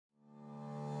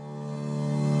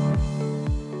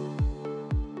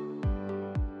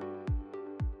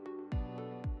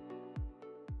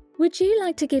Would you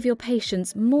like to give your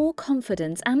patients more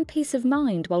confidence and peace of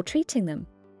mind while treating them?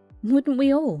 Wouldn't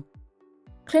we all?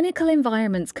 Clinical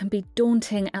environments can be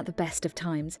daunting at the best of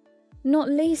times, not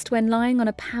least when lying on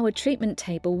a powered treatment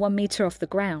table 1 meter off the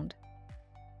ground.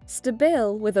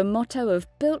 Stabil, with a motto of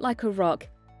 "built like a rock,"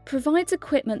 provides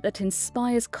equipment that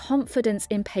inspires confidence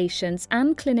in patients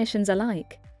and clinicians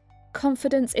alike,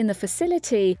 confidence in the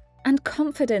facility and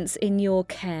confidence in your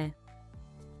care.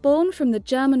 Born from the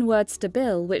German word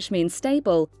stabil, which means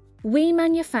stable, we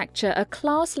manufacture a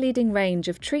class-leading range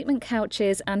of treatment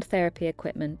couches and therapy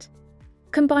equipment.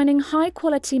 Combining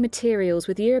high-quality materials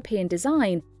with European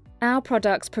design, our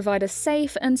products provide a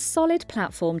safe and solid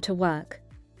platform to work.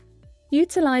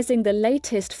 Utilising the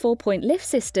latest 4-point lift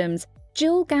systems,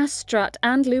 dual gas strut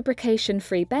and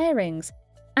lubrication-free bearings,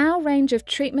 our range of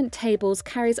treatment tables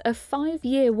carries a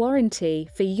 5-year warranty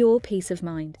for your peace of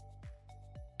mind.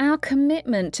 Our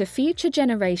commitment to future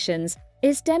generations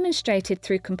is demonstrated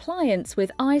through compliance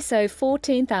with ISO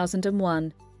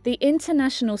 14001, the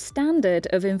international standard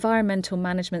of environmental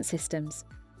management systems.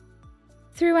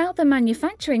 Throughout the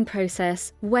manufacturing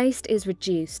process, waste is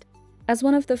reduced. As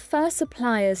one of the first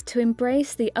suppliers to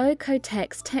embrace the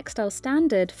Oeko-TEX textile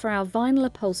standard for our vinyl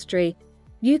upholstery,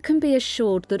 you can be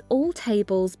assured that all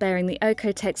tables bearing the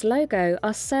Oeko-TEX logo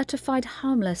are certified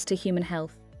harmless to human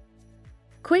health.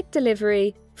 Quick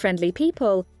delivery, friendly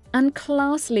people, and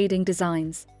class-leading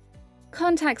designs.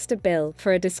 Contact Stabil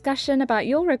for a discussion about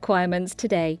your requirements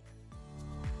today.